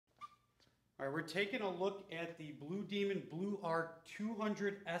All right, we're taking a look at the Blue Demon BlueArc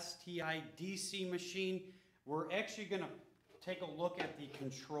 200 STI DC machine. We're actually going to take a look at the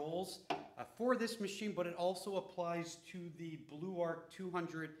controls for this machine, but it also applies to the BlueArc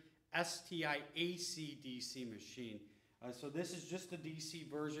 200 STI AC DC machine. So this is just the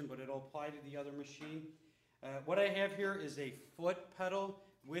DC version, but it'll apply to the other machine. What I have here is a foot pedal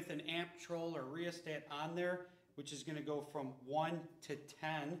with an amp control or rheostat on there, which is going to go from 1 to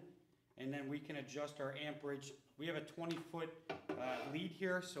 10. And then we can adjust our amperage. We have a 20-foot lead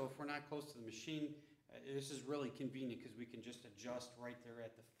here, so if we're not close to the machine, this is really convenient because we can just adjust right there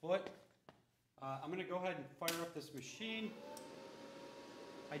at the foot. I'm going to go ahead and fire up this machine.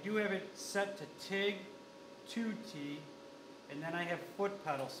 I do have it set to TIG 2T, and then I have foot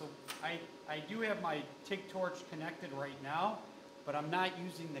pedal. So I do have my TIG torch connected right now, but I'm not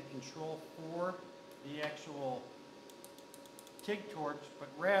using the control for the actual TIG torch, but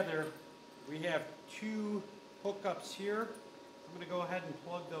rather we have two hookups here. I'm going to go ahead and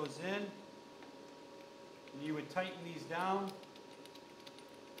plug those in. And you would tighten these down.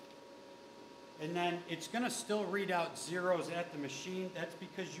 And then it's going to still read out zeros at the machine. That's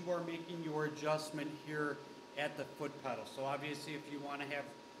because you are making your adjustment here at the foot pedal. So obviously if you want to have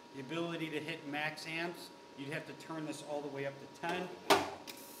the ability to hit max amps, you'd have to turn this all the way up to 10.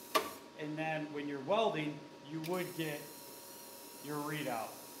 And then when you're welding, you would get your readout.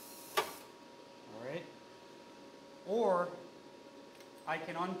 All right? Or I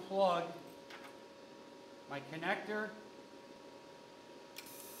can unplug my connector.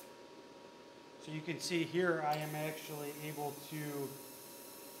 So you can see here I am actually able to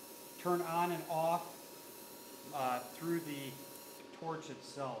turn on and off through the torch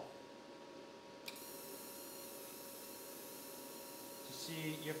itself. To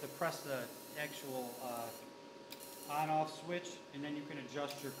see, you have to press the actual on-off switch, and then you can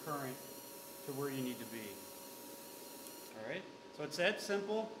adjust your current to where you need to be. All right, so it's that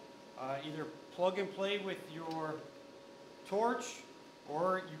simple. Either plug and play with your torch,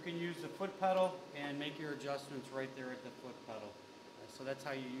 or you can use the foot pedal and make your adjustments right there at the foot pedal. So that's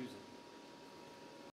how you use it.